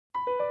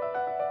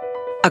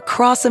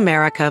Across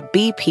America,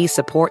 BP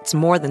supports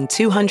more than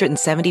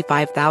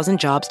 275,000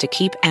 jobs to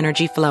keep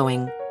energy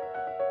flowing.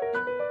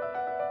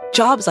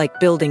 Jobs like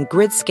building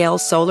grid-scale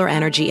solar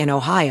energy in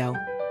Ohio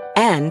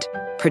and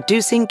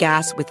producing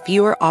gas with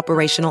fewer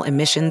operational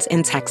emissions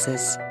in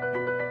Texas.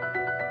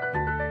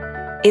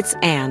 It's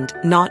and,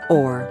 not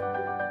or.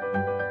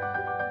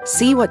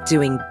 See what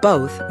doing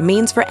both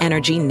means for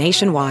energy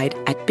nationwide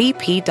at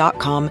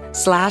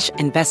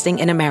bp.com/investing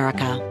in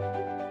America.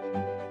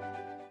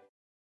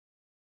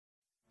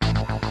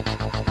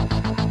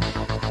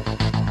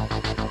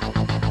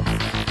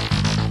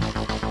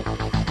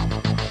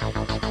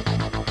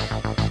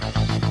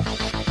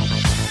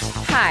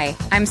 Hi,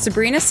 I'm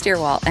Sabrina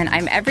Stierwalt, and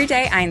I'm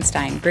Everyday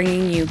Einstein,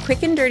 bringing you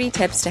quick and dirty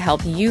tips to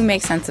help you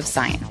make sense of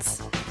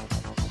science.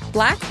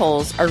 Black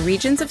holes are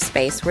regions of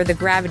space where the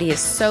gravity is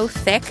so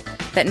thick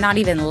that not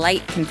even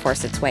light can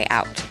force its way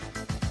out.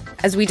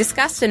 As we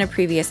discussed in a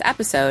previous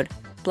episode,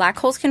 black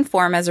holes can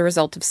form as a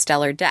result of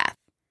stellar death.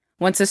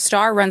 Once a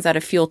star runs out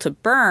of fuel to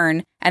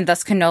burn, and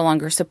thus can no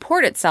longer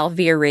support itself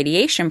via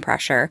radiation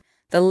pressure,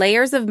 the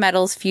layers of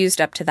metals fused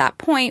up to that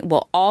point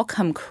will all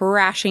come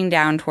crashing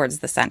down towards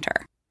the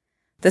center.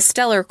 The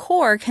stellar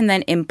core can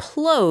then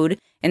implode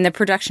in the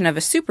production of a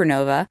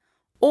supernova,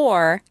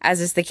 or, as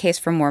is the case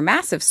for more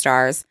massive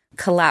stars,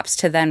 collapse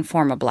to then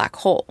form a black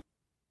hole.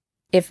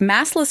 If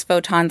massless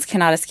photons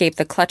cannot escape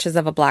the clutches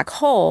of a black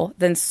hole,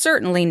 then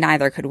certainly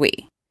neither could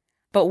we.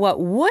 But what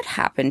would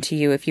happen to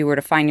you if you were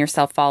to find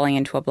yourself falling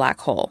into a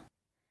black hole?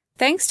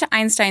 Thanks to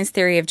Einstein's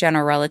theory of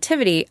general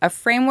relativity, a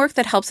framework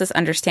that helps us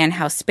understand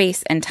how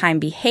space and time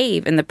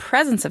behave in the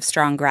presence of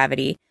strong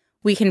gravity,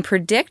 we can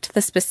predict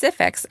the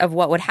specifics of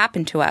what would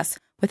happen to us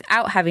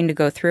without having to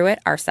go through it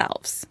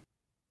ourselves.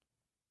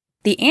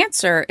 The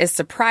answer is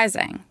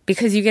surprising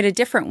because you get a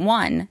different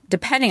one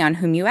depending on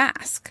whom you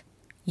ask.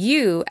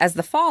 You, as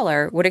the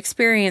faller, would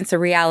experience a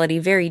reality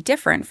very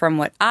different from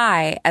what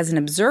I, as an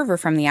observer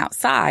from the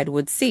outside,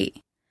 would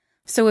see.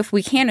 So if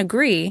we can't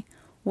agree,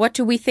 what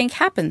do we think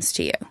happens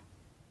to you?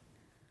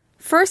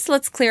 First,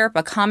 let's clear up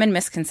a common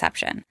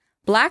misconception.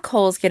 Black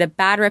holes get a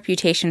bad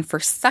reputation for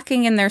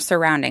sucking in their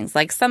surroundings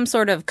like some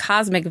sort of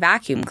cosmic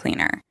vacuum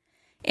cleaner.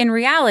 In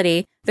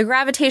reality, the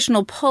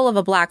gravitational pull of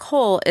a black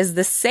hole is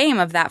the same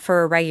of that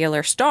for a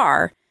regular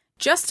star,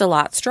 just a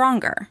lot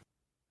stronger.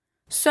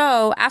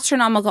 So,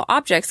 astronomical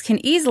objects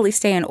can easily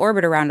stay in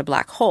orbit around a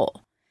black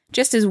hole,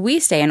 just as we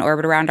stay in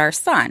orbit around our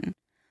sun,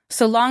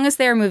 so long as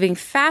they are moving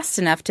fast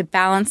enough to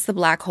balance the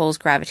black hole's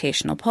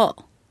gravitational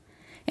pull.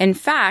 In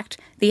fact,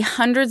 the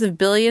hundreds of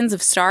billions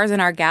of stars in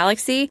our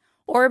galaxy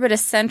orbit a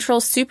central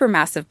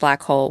supermassive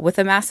black hole with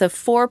a mass of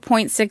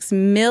 4.6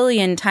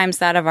 million times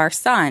that of our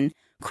sun,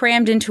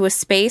 crammed into a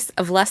space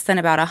of less than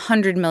about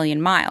 100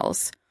 million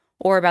miles,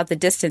 or about the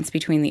distance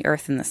between the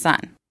Earth and the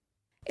sun.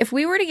 If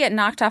we were to get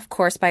knocked off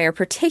course by a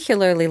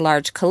particularly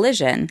large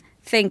collision,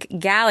 think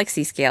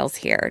galaxy scales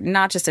here,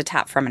 not just a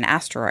tap from an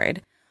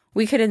asteroid,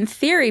 we could in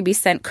theory be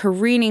sent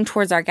careening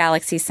towards our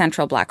galaxy's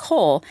central black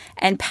hole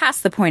and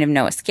past the point of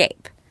no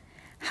escape.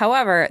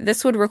 However,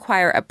 this would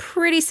require a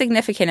pretty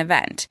significant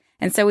event,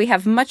 and so we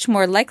have much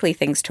more likely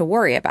things to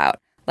worry about,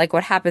 like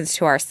what happens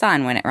to our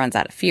sun when it runs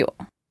out of fuel.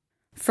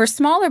 For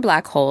smaller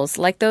black holes,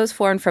 like those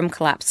formed from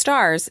collapsed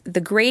stars, the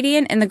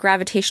gradient in the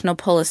gravitational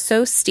pull is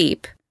so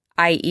steep,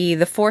 i.e.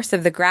 the force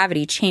of the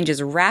gravity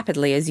changes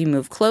rapidly as you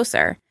move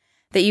closer,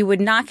 that you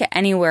would not get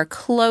anywhere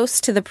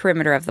close to the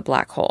perimeter of the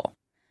black hole.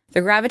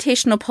 The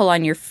gravitational pull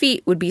on your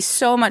feet would be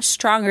so much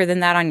stronger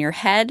than that on your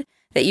head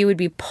that you would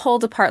be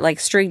pulled apart like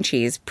string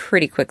cheese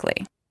pretty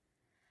quickly.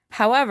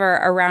 However,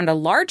 around a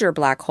larger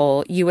black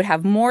hole, you would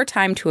have more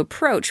time to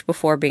approach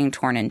before being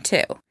torn in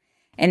two.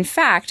 In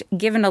fact,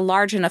 given a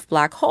large enough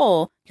black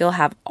hole, you'll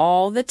have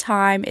all the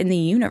time in the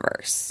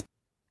universe.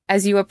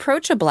 As you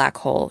approach a black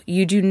hole,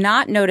 you do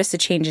not notice a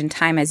change in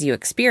time as you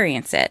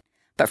experience it,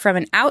 but from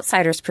an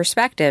outsider's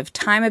perspective,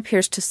 time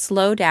appears to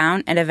slow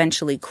down and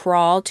eventually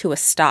crawl to a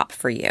stop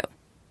for you.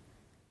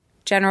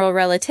 General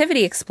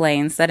relativity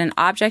explains that an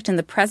object in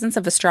the presence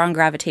of a strong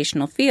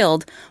gravitational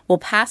field will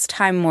pass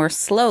time more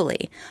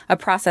slowly, a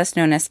process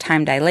known as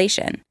time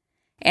dilation,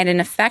 and an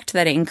effect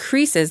that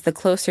increases the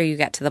closer you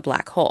get to the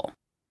black hole.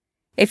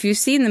 If you've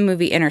seen the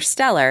movie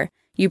Interstellar,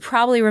 you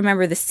probably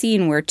remember the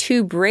scene where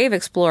two brave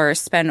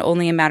explorers spend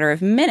only a matter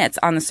of minutes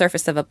on the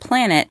surface of a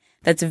planet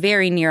that's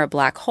very near a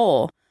black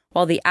hole,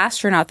 while the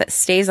astronaut that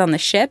stays on the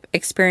ship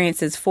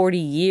experiences 40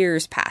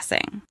 years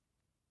passing.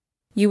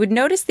 You would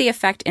notice the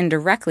effect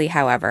indirectly,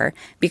 however,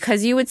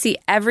 because you would see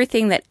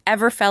everything that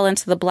ever fell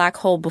into the black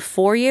hole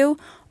before you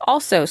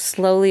also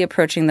slowly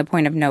approaching the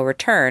point of no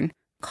return,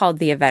 called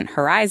the event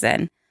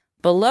horizon,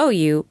 below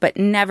you, but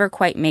never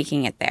quite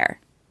making it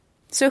there.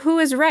 So who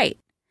is right?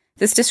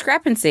 This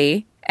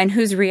discrepancy, and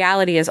whose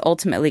reality is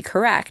ultimately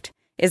correct,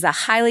 is a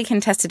highly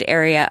contested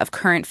area of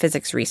current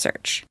physics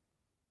research.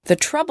 The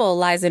trouble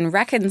lies in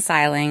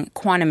reconciling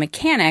quantum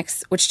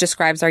mechanics, which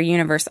describes our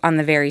universe on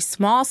the very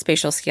small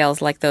spatial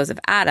scales like those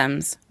of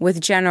atoms, with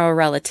general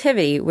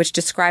relativity, which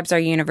describes our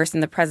universe in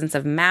the presence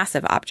of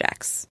massive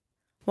objects.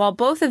 While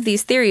both of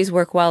these theories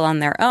work well on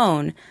their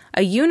own,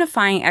 a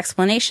unifying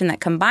explanation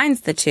that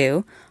combines the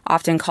two,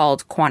 often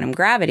called quantum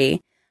gravity,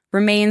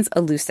 remains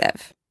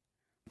elusive.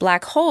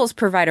 Black holes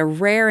provide a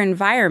rare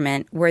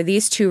environment where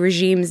these two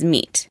regimes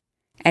meet,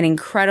 an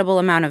incredible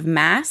amount of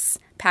mass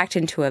packed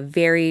into a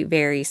very,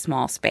 very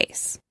small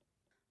space.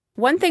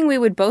 One thing we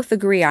would both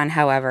agree on,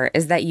 however,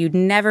 is that you'd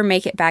never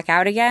make it back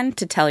out again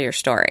to tell your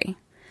story.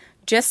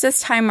 Just as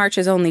time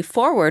marches only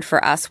forward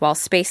for us while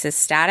space is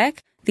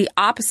static, the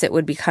opposite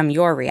would become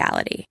your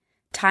reality.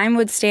 Time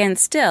would stand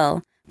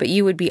still, but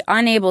you would be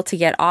unable to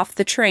get off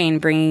the train,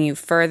 bringing you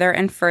further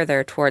and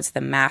further towards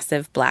the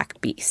massive black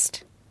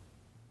beast.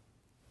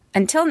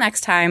 Until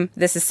next time,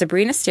 this is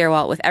Sabrina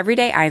Stierwalt with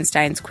Everyday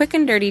Einstein's quick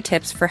and dirty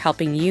tips for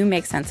helping you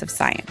make sense of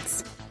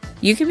science.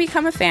 You can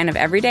become a fan of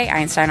Everyday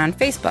Einstein on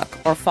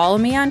Facebook or follow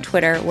me on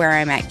Twitter where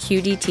I'm at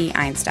QDT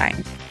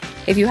Einstein.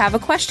 If you have a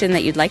question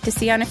that you'd like to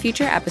see on a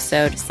future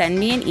episode, send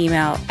me an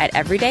email at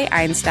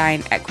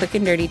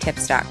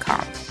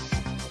everydayeinstein@quickanddirtytips.com.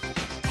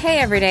 Hey,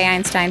 Everyday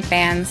Einstein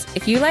fans.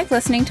 If you like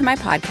listening to my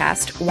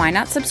podcast, why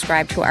not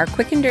subscribe to our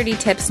Quick and Dirty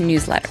Tips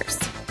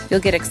newsletters? You'll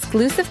get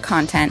exclusive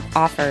content,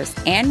 offers,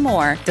 and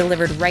more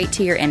delivered right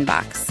to your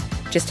inbox.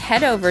 Just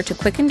head over to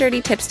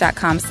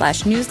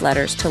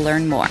quickanddirtytips.com/newsletters to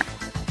learn more.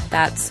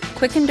 That's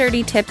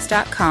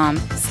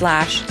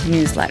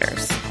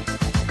quickanddirtytips.com/newsletters.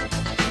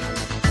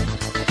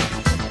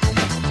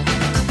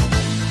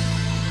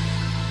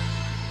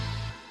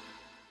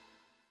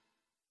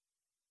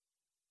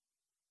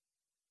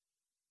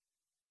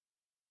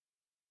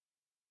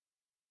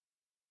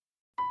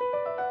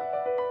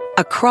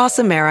 Across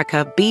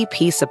America,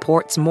 BP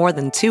supports more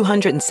than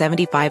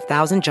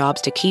 275,000 jobs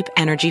to keep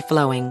energy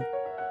flowing.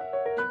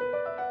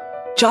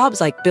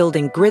 Jobs like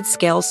building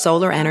grid-scale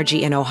solar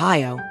energy in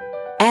Ohio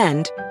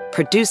and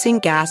producing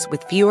gas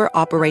with fewer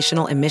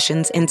operational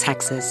emissions in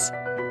Texas.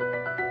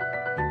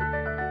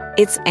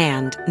 It's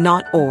and,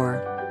 not or.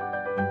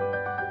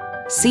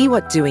 See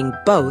what doing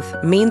both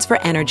means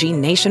for energy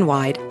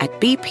nationwide at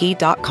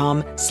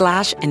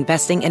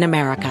bp.com/investing in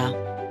America.